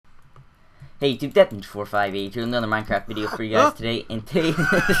Hey, YouTube DeathNinja458 here, another Minecraft video for you guys today. In today's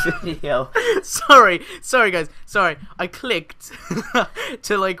video, sorry guys, I clicked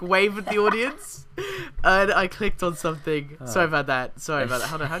to like wave at the audience, and I clicked on something. Sorry about that. Hold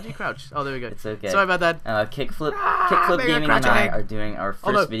on, how do you crouch? Oh, there we go. It's okay. Sorry about that. Kickflip Gaming and I are doing our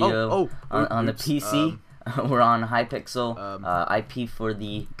first video on the PC. We're on Hypixel. IP for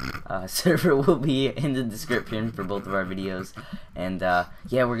the server will be in the description for both of our videos. And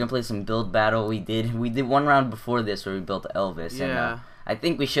yeah, we're gonna play some build battle. We did one round before this where we built Elvis. Yeah. And I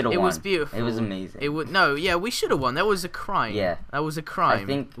think we should have won. It was beautiful. It was amazing. Yeah, we should have won. That was a crime. Yeah, that was a crime. I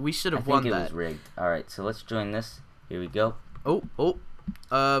think we should have won that. I think it was rigged. All right, so let's join this. Here we go.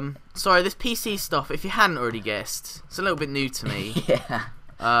 Sorry, this PC stuff. If you hadn't already guessed, it's a little bit new to me. Yeah.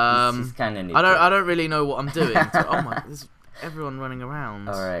 It's kind of new. I don't really know what I'm doing. Oh my, there's everyone running around.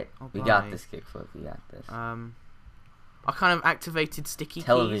 All right, we got this, Kickflip. We got this. I kind of activated sticky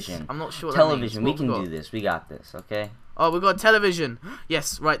television. Keys. I'm not sure what television. That means. We can do this. We got this. Okay. Oh, we got television.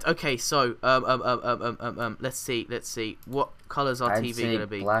 Yes, right. Okay, so let's see. What colors our TV gonna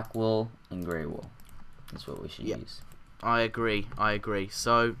be? Black wool and gray wool. That's what we should use. I agree.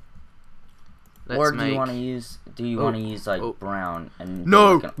 So. Or do you want to use? Like brown and?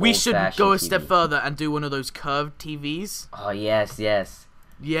 No, like we should go a step TV. further and do one of those curved TVs. Oh yes.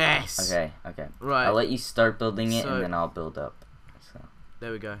 Okay. Right. I'll let you start building it, and then I'll build up. So.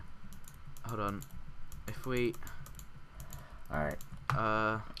 There we go. Hold on. If we. All right.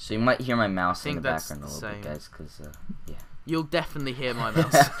 So you might hear my mouse in the that's background a little bit, guys, because yeah. You'll definitely hear my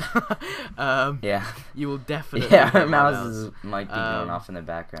mouse. Yeah. You will definitely. Yeah, hear our my mouses might be going off in the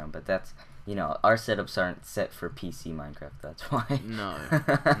background, but that's. You know, our setups aren't set for PC Minecraft. That's why. No.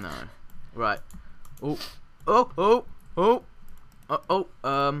 Right. Oh,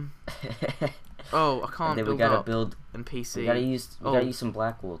 I can't. And then we gotta build in PC. We gotta use some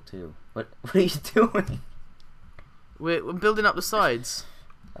black wool too. What are you doing? We're building up the sides.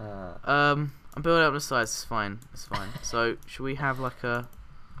 I'm building up the sides. It's fine. So should we have like a?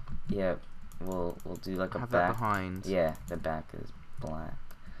 Yeah, we'll do like a back. That behind. Yeah, the back is black.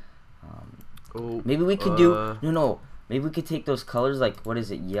 Maybe we could do maybe we could take those colors, like what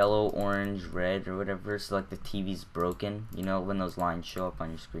is it, yellow, orange, red, or whatever, so like the TV's broken, you know, when those lines show up on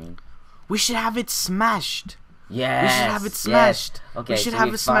your screen. We should have it smashed. Yes, we should have it smashed. Yes. Okay, we should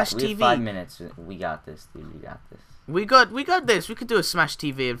have a smashed TV. We have 5 minutes. We got this, dude. We got this. We got this. We could do a smashed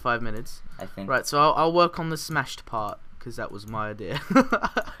TV in 5 minutes. I think. Right, so I'll work on the smashed part because that was my idea.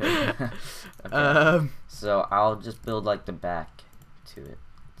 Okay. So I'll just build like the back to it.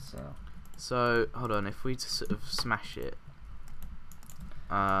 So hold on, if we just sort of smash it,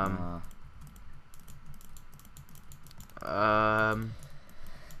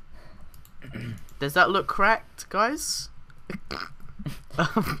 does that look cracked, guys? I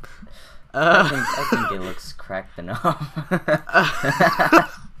think it looks cracked enough.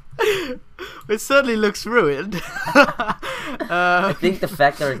 It certainly looks ruined. I think the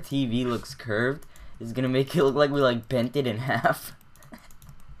fact that our TV looks curved is gonna make it look like we like bent it in half.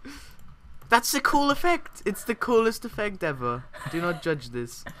 That's a cool effect. It's the coolest effect ever. Do not judge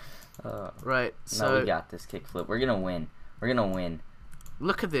this. Right. So no, we got this, Kickflip. We're gonna win.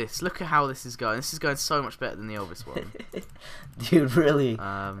 Look at this. Look at how this is going. This is going so much better than the Elvis one. Dude, really?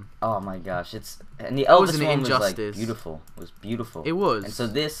 Oh my gosh, and the Elvis one was like beautiful. It was beautiful. It was. And so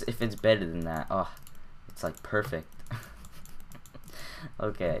this, if it's better than that, it's like perfect.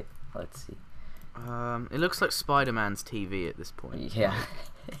 Okay, let's see. It looks like Spider-Man's TV at this point. Yeah.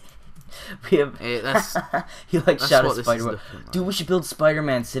 We have. He like shot a Spider-Man. Like. Dude, we should build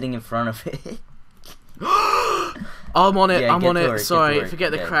Spider-Man sitting in front of it. I'm on it. Yeah, I'm on it. Sorry,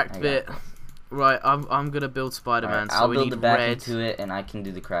 forget the cracked bit. Right, I'm gonna build Spider-Man. Right, so we build need the back red. into it, and I can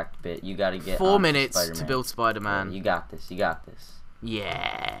do the cracked bit. You gotta get 4 minutes to build Spider-Man. Yeah, you got this.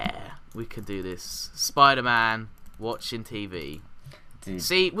 Yeah, we could do this. Spider-Man watching TV. Dude.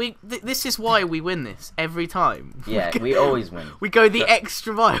 See, this is why we win this every time. Yeah, we always win. We go the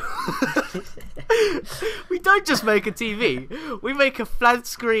extra mile. We don't just make a TV. We make a flat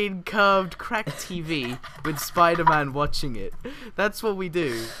screen, curved, cracked TV with Spider-Man watching it. That's what we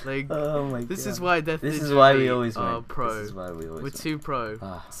do. Like, oh my God. This is why we always win. Pro. This is why we always We're too pro.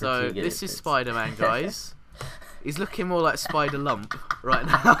 So this is Spider-Man, guys. He's looking more like Spider Lump right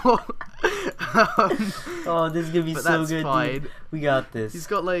now. Oh, this is gonna be so good. Fine. Dude. We got this. He's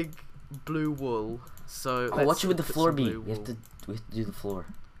got like blue wool. So what should the floor be? We have to do the floor.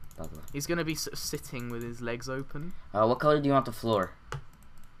 By the way. He's gonna be sort of sitting with his legs open. What color do you want the floor?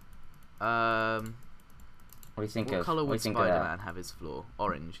 What do you think of? What color would Spider-Man have his floor?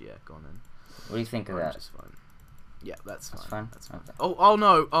 Orange. Yeah, go on then. What do you think of Orange that? is fine. Yeah, that's fine. That's fine. That's fine. Okay. Oh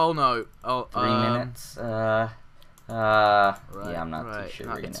no! Oh no! Oh, 3 minutes. Right, yeah, I'm not too sure.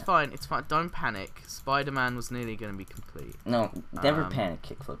 No, it's fine. It's fine. Don't panic. Spider-Man was nearly going to be complete. No, never panic,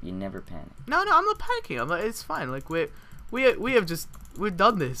 Kickflip. You never panic. No, I'm not panicking. I'm like, it's fine. Like we've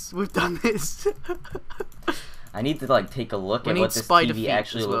done this. We've done this. I need to like take a look at what this TV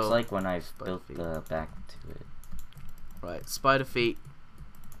actually looks like when I've built back to it. Right, spider feet.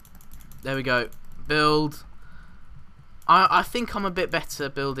 There we go. Build. I think I'm a bit better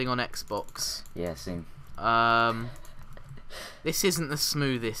building on Xbox. Yeah, same. This isn't the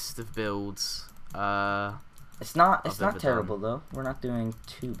smoothest of builds. It's not terrible though. We're not doing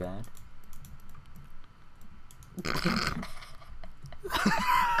too bad.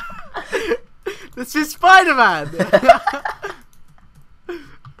 This is Spider-Man.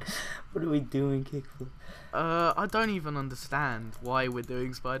 What are we doing, Kickflip? I don't even understand why we're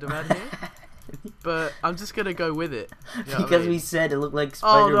doing Spider-Man here. But I'm just gonna go with it. You know because we said it looked like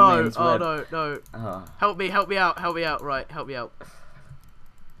Spider-Man's web. Oh no! Oh. Help me out! Right, help me out.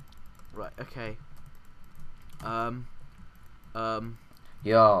 Right, okay.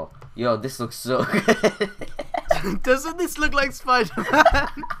 Yo, this looks so good. Doesn't this look like Spider-Man?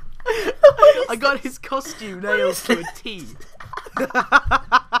 I got his costume nailed to a T.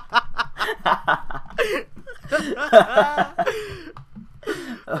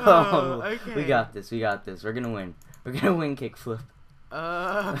 Oh, okay. We got this. We're gonna win. We're gonna win, Kickflip.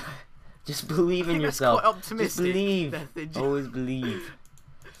 Just believe in yourself. Quite optimistic. Just believe. Always believe.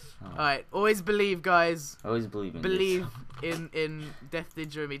 Alright, always believe, guys. Always believe in in Death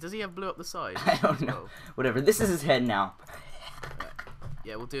Ninja and me. Does he have blue up the side? I don't know. Whatever. This is his head now. Right.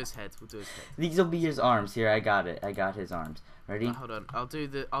 Yeah, we'll do his head. These will be his arms. Here, I got it. I got his arms. Ready? Hold on. I'll do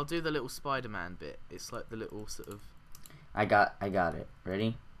the little Spider-Man bit. It's like the little sort of. I got it.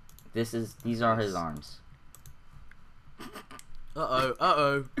 Ready? These are his arms.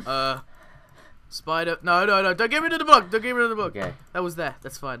 Spider. No. Don't get rid of the block. Okay. That was there.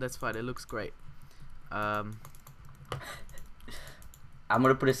 That's fine. It looks great. I'm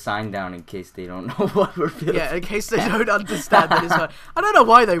gonna put a sign down in case they don't know what we're building. Yeah, in case they don't understand that it's fine. I don't know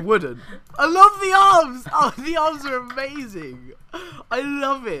why they wouldn't. I love the arms. Oh, the arms are amazing. I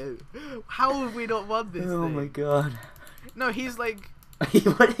love it. How have we not won this? Oh my god. No, he's like.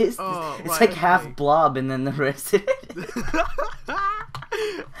 What is this? It's like half blob and then the rest of it.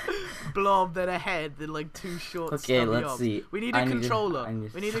 Blob, then a head, then like two short. Okay, let's see. We need a controller.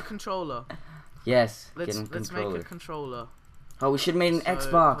 We need a controller. Yes. Let's make a controller. Oh, we should have made an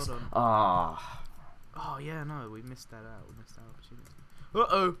Xbox. Oh yeah, no, we missed that out. We missed that opportunity.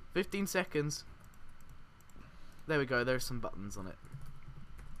 15 seconds. There we go. There's some buttons on it.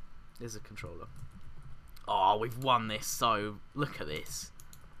 There's a controller. Oh, we've won this. So look at this.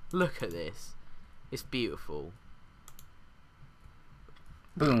 Look at this. It's beautiful.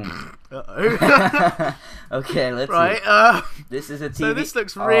 Boom. Uh-oh. Okay, let's right, see. This is a TV. So this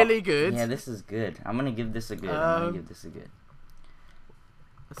looks really good. Yeah, this is good. I'm gonna give this a good.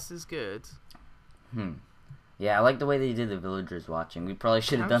 This is good. Yeah, I like the way they did the villagers watching. We probably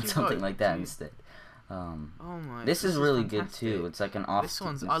should have done something like that instead. Oh my. This is really good too. It's like an off. This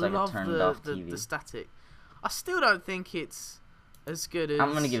one's. It's I like love a turned off TV. the static. I still don't think it's as good as.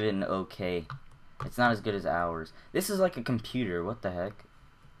 I'm gonna give it an okay. It's not as good as ours. This is like a computer. What the heck?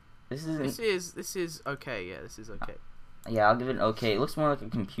 This is okay. Yeah, this is okay. Yeah, I'll give it an okay. It looks more like a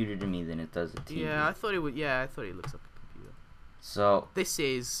computer to me than it does a TV. Yeah, I thought it would. Yeah, I thought it looks like a computer. So this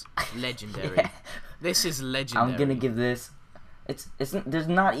is legendary. Yeah. This is legendary. I'm gonna give this. There's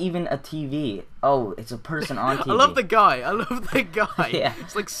not even a TV. Oh, it's a person on TV. I love the guy. Yeah.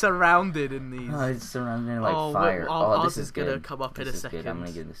 It's like surrounded in these. Oh, it's surrounded in like fire. This is gonna come up in a second. Good. I'm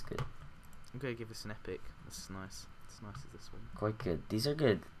gonna give this good. I'm gonna give this an epic. This is nice. It's nice as this one. Quite good. These are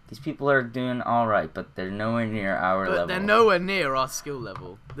good. These people are doing all right, but they're nowhere near our level. They're nowhere near our skill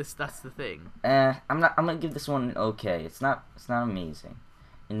level. That's the thing. I'm gonna give this one an okay. It's not amazing.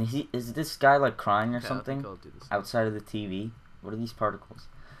 And is this guy like crying or something? I think I'll do this. Outside of the TV? What are these particles?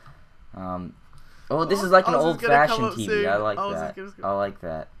 Oh, this is like an old-fashioned TV. Soon. I like that. I like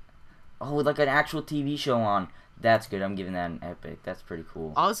that. Oh, like an actual TV show on. That's good. I'm giving that an epic. That's pretty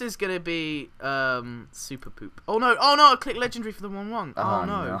cool. Ours is gonna be super poop. Oh no! I clicked legendary for the 1-1. Oh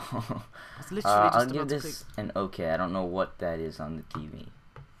no! It's literally just I'll give this an okay. I don't know what that is on the TV.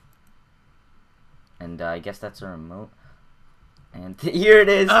 And I guess that's a remote. And here it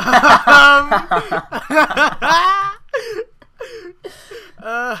is.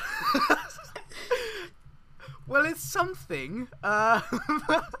 Well, it's something.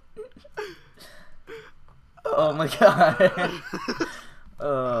 Oh my god.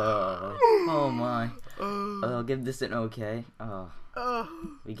 Oh my. I'll give this an okay. Oh,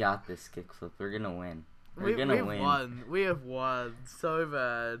 we got this, Kickflip. We're gonna win. We're gonna win. Won. We have won so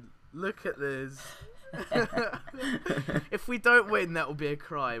bad. Look at this. If we don't win, that will be a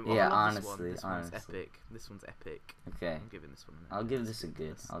crime. Yeah, honestly, this one's epic. This one's epic. Okay. I'm giving this one an I'll give this a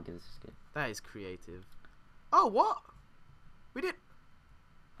good. I'll give this a good. That is creative. Oh, what? We did.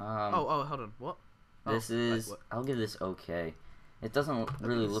 Oh, hold on. What? This is. What? I'll give this okay. It doesn't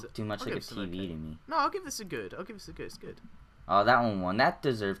really look too much like a TV to me. No, I'll give this a good. I'll give this a good. It's good. Oh, that one won. That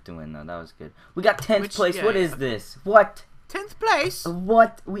deserved to win, though. That was good. We got 10th place. Yeah, what is this? What? 10th place?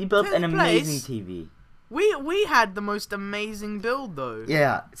 What? We built an amazing TV. We had the most amazing build, though.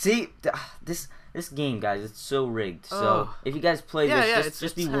 Yeah. See, this game, guys, it's so rigged. So if you guys play this,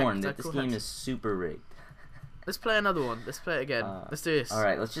 just be warned that this game is super rigged. Let's play another one. Let's play it again. Let's do this. All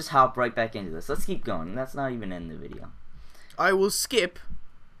right, let's just hop right back into this. Let's keep going. That's not even in the video. I will skip.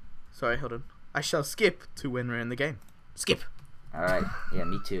 Sorry, hold on. I shall skip to when we're in the game. Skip. All right. Yeah,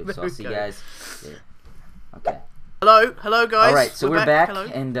 me too. So I'll see you guys there. Okay. Hello, guys. All right, so we're back, Hello.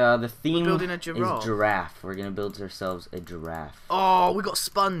 And the theme building a giraffe. is giraffe. We're gonna build ourselves a giraffe. Oh, we got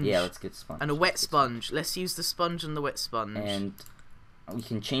sponge. Yeah, let's get sponge. And a wet sponge. Let's use the sponge and the wet sponge. And we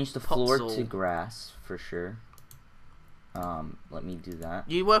can change the floor to grass for sure. Let me do that.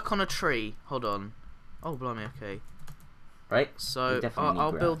 You work on a tree. Hold on. Oh, blimey. Okay. Right. So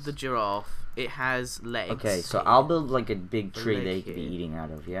I'll build the giraffe. It has legs. Okay, so I'll build like a big tree they could be eating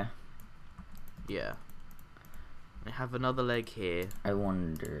out of. Yeah. Yeah. I have another leg here. I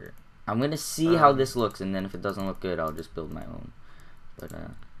wonder. I'm gonna see how this looks, and then if it doesn't look good, I'll just build my own. But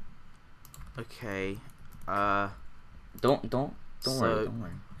Okay. Don't worry. Don't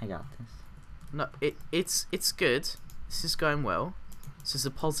worry. I got this. No, it's good. This is going well. This is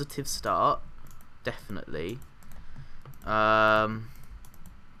a positive start, definitely. No,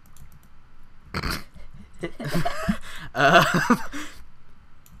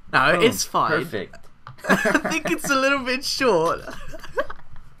 it's fine. Perfect. I think it's a little bit short.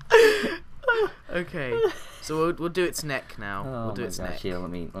 Okay, so we'll do its neck now. We'll do its neck. Yeah, let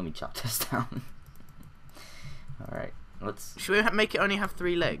me chop this down. All right, let's. Should we make it only have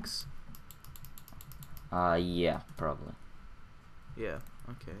 3 legs? Yeah, probably. Yeah.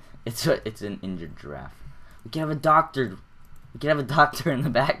 Okay. It's an injured giraffe. We can have a doctor. We can have a doctor in the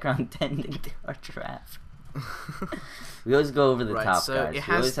background tending to our giraffe. We always go over the top, so guys.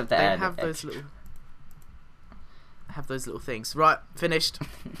 We always have to add extra. Have those little things. Right, finished.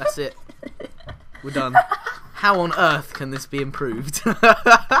 That's it. We're done. How on earth can this be improved?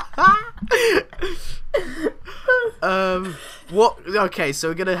 What? Okay, so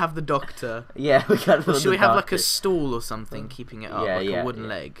we're gonna have the doctor. Yeah, we gotta. Or should we have like a stool or something keeping it up, like a wooden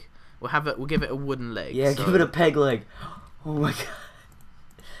leg? We'll give it a wooden leg. Yeah, give it a peg leg. Oh my god.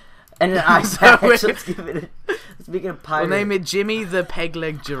 And an eye patch. Let's give it. Let's make it a pirate. We'll name it Jimmy the Peg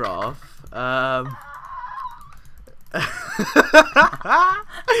Leg Giraffe.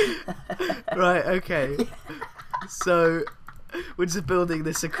 Right. Okay. So we're just building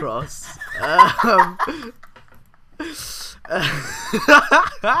this across. I'm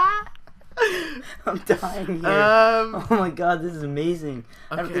dying here. Oh my god, this is amazing.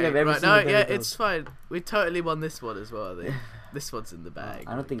 Okay, I don't think I've ever seen a better build. It's fine. We totally won this one as well, I think. This one's in the bag.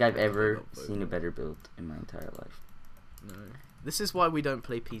 I don't think I've ever seen a better build in my entire life. No. This is why we don't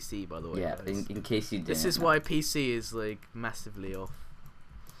play PC, by the way. Yeah, in case you didn't. This is why PC is like massively off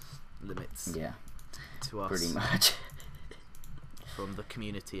limits. Yeah. To us. Pretty much. From the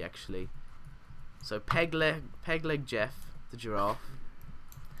community, actually. So peg leg Jeff, the giraffe.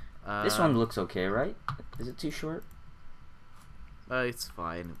 This one looks okay, right? Is it too short? It's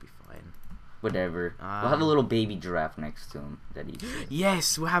fine. It'll be fine. Whatever. We'll have a little baby giraffe next to him that eats it.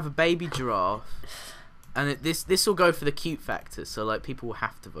 Yes, we'll have a baby giraffe, and this will go for the cute factor. So like people will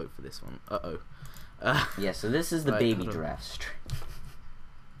have to vote for this one. Yeah. So this is the baby giraffe string.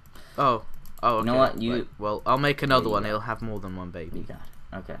 Oh. Okay. You know what? Well, I'll make another one. It'll have more than one baby. You got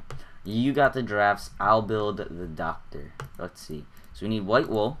it. Okay. You got the giraffes. I'll build the doctor. Let's see. So we need white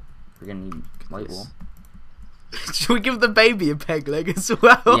wool. We're gonna need white wool. Should we give the baby a peg leg as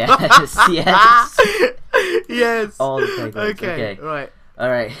well? Yes, yes. Yes. All the peg legs. Okay, right.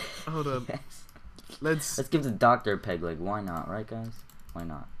 Alright. Hold on. Yes. Let's give the doctor a peg leg. Why not, right guys? Why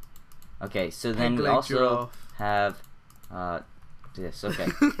not? Okay, so then we also have this, okay.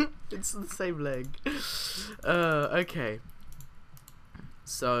 It's the same leg. Okay.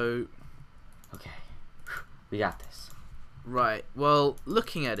 So okay. We got this. Right. Well,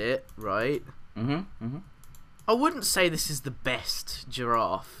 looking at it, right? I wouldn't say this is the best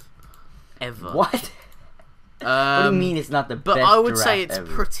giraffe ever. What? What do you mean it's not the best? But I would say giraffe it's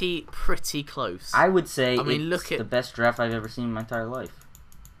ever? pretty close. I would say look it's at the best giraffe I've ever seen in my entire life.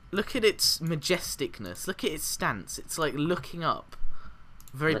 Look at its majesticness. Look at its stance. It's like looking up,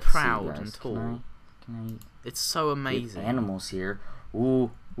 very Let's proud see, and tall. Can It's so I amazing. animals here?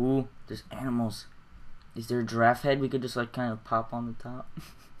 Ooh, there's animals. Is there a giraffe head we could just like kind of pop on the top?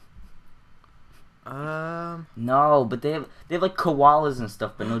 No, but they have like koalas and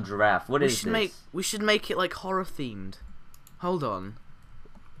stuff, but no giraffe. What is this? We should make it like horror themed. Hold on.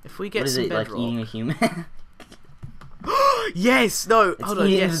 If we get what is some it, bedrock. like eating a human? Yes, no. It's Hold on.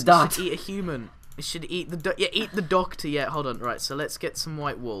 eating Yes, the dog. it should eat a human. It should eat the eat the doctor. Yeah, hold on. Right, so let's get some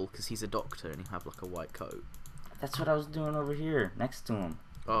white wool because he's a doctor and he'll have like a white coat. That's what I was doing over here, next to him.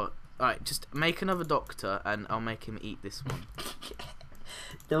 Oh, alright. Just make another doctor and I'll make him eat this one.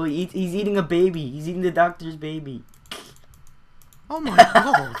 No, he's eating a baby. He's eating the doctor's baby. Oh my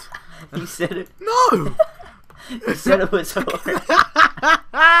god! He said it. No. He said it was hard.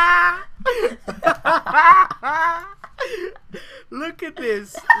 Look at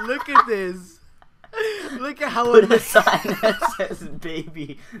this! Look at this! Look at how Put a sign that says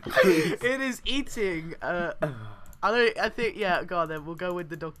baby, please. it is eating. I think yeah. Go on then. We'll go with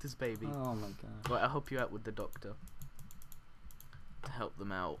the doctor's baby. Oh my god. Right, I'll help you out with the doctor to help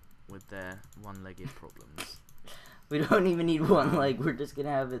them out with their one-legged problems. We don't even need one leg. We're just gonna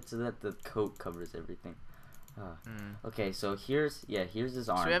have it so that the coat covers everything. Okay, so here's his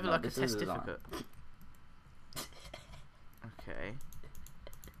arm. So we have No, like a this is his arm. certificate. Okay.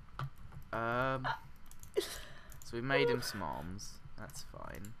 So we made him some arms. That's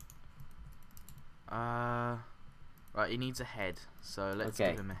fine. Right, he needs a head. So let's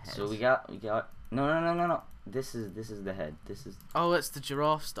give him a head. So we got no. This is the head. This is. Oh, that's the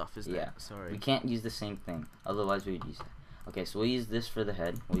giraffe stuff, isn't Yeah. it? Sorry. We can't use the same thing. Otherwise, we would use that. Okay, so we'll use this for the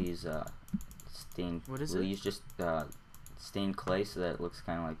head. We'll use stained. What is we'll it? use just stained clay so that it looks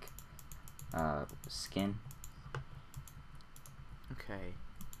kind of like skin. Okay.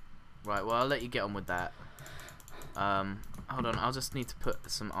 Right, well, I'll let you get on with that. Hold on, I'll just need to put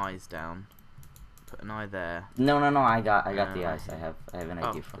some eyes down. Put an eye there. No, I got the eyes. I have an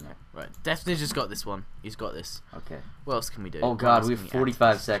idea for that. Right, DeathNinja's got this one. He's got this. Okay. What else can we do? Oh What god, else we can have add to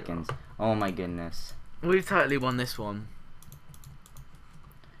 45 this seconds. giraffe? Oh my goodness. We've totally won this one.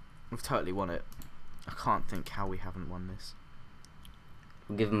 We've totally won it. I can't think how we haven't won this.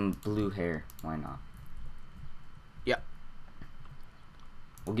 We'll give him blue hair. Why not? Yep.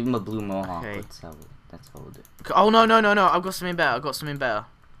 We'll give him a blue mohawk. Okay. That's how we'll do it. Oh no! I've got something better.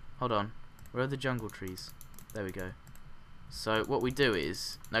 Hold on. Where are the jungle trees? There we go. So what we do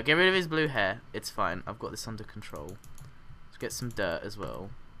is now get rid of his blue hair. It's fine. I've got this under control. Let's get some dirt as well.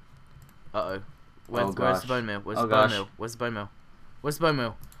 Where's the bone meal? Where's the bone meal? Where's the bone meal? Where's the bone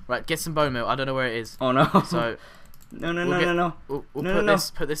meal? Right, get some bone meal. I don't know where it is. Oh no. So no. We'll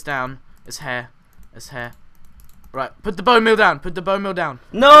put this down. It's hair. Right, put the bone meal down.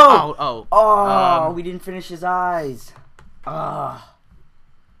 No. Oh, we didn't finish his eyes.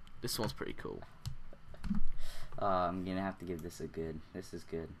 This one's pretty cool. I'm gonna have to give this a good. This is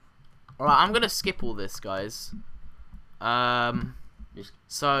good. Alright, I'm gonna skip all this, guys.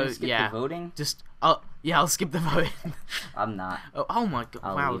 So skip yeah, the voting. I'll skip the voting. I'm not. Oh my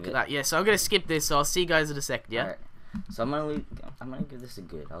god! Wow, look at that. Yeah, so I'm gonna skip this. So I'll see you guys in a second. Yeah. Alright. So I'm gonna give this a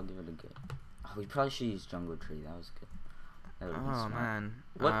good. I'll give it a good. Oh, we probably should use jungle tree. That was good. That would be smart. Man.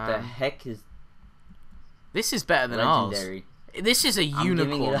 What the heck is? This is better than legendary. ours. This is a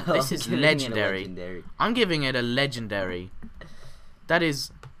unicorn. This is legendary. I'm giving it a legendary. That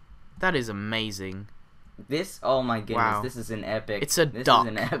is amazing. Oh my goodness, Wow. this is an epic. It's a this duck.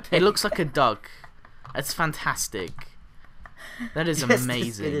 Is an epic. It looks like a duck. That's fantastic. That is Just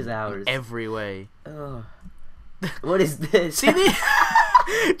amazing. as good as ours. In every way. Oh. What is this? See,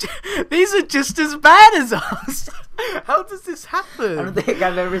 these are just as bad as us. How does this happen? I don't think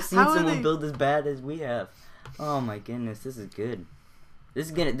I've ever seen someone build as bad as we have. Oh my goodness, this is good.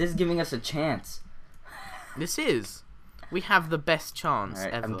 This is giving us a chance. This is. We have the best chance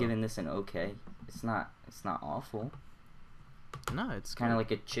ever. I'm giving this an okay. It's not awful. No, it's kind of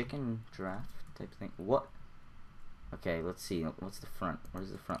like a chicken giraffe type thing. What? Okay, let's see. What's the front?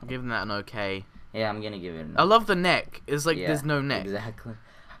 Where's the front? I'm giving that an okay. Yeah, I'm gonna give it an. I love the neck. It's like there's no neck. Exactly.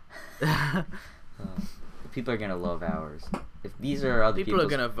 People are gonna love ours. If these are other people are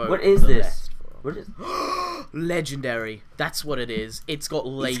gonna vote. What is this? What is? Legendary. That's what it is. It's got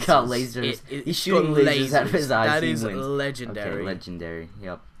lasers. It's got lasers. He's shooting lasers out of his eyes. That he is wins. legendary. Okay, legendary.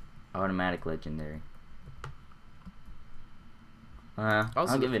 Yep. Automatic legendary.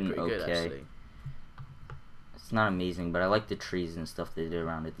 I'll give it an okay. Good, actually. It's not amazing, but I like the trees and stuff they did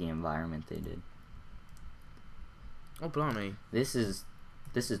around it. The environment they did. Oh blimey! This is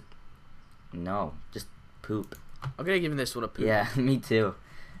no, just poop. I'm gonna give this one a poop. Yeah, me too.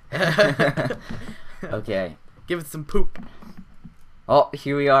 Okay. Give it some poop. Oh,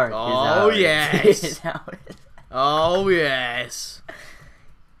 here we are. Oh yes. Oh yes.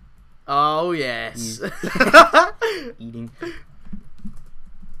 Oh yes. Eating.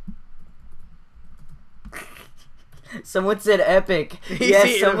 Someone said epic.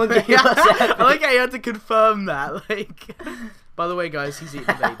 Yes, someone gave us epic. I like how you had to confirm that. Like, by the way, guys, he's eating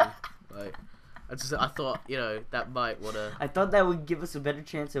a baby. Like, I thought, you know, that might wanna. I thought that would give us a better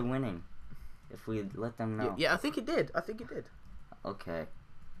chance of winning if we let them know. Yeah, I think it did. I think it did. Okay,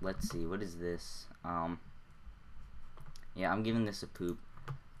 let's see. What is this? Yeah, I'm giving this a poop.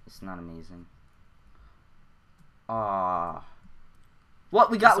 It's not amazing. Ah,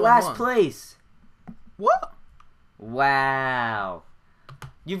 what? We got last place. What? Wow.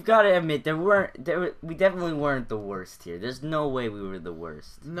 You've got to admit, we definitely weren't the worst here. There's no way we were the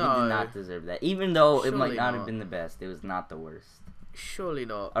worst. No. We did not deserve that. Even though it might not have not. been the best, it was not the worst. Surely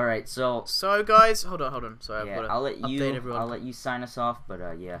not. Alright, so guys, hold on. Sorry, yeah, I've got to I'll let update everyone. I'll let you sign us off, but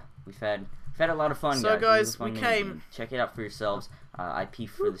yeah, we've had a lot of fun, So guys, we came. Check it out for yourselves. IP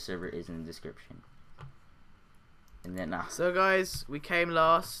for the server is in the description. And then So guys, we came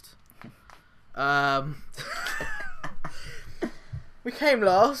last. We came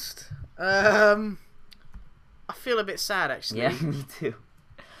last. I feel a bit sad actually. Yeah, me too.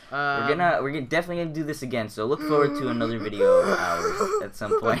 We're definitely gonna do this again. So look forward to another video of ours at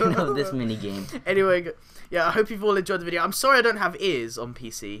some point of this mini game. Anyway, yeah, I hope you've all enjoyed the video. I'm sorry I don't have ears on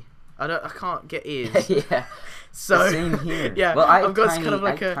PC. I can't get ears. Yeah. So the same here. Yeah. Well, I've got tiny, kind of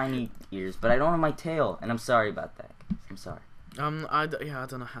like tiny ears, but I don't have my tail, and I'm sorry about that. I'm sorry. I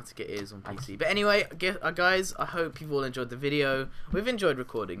don't know how to get ears on PC. But anyway, guys, I hope you've all enjoyed the video. We've enjoyed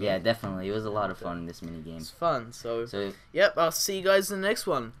recording. Yeah, definitely. It was a lot of fun in this mini game. It's fun. So yep, I'll see you guys in the next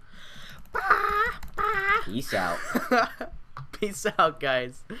one. Peace out. Peace out,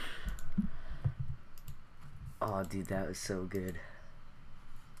 guys. Oh, dude, that was so good.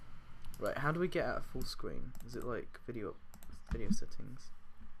 Right, how do we get out of full screen? Is it like video settings?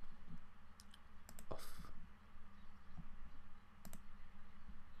 Off.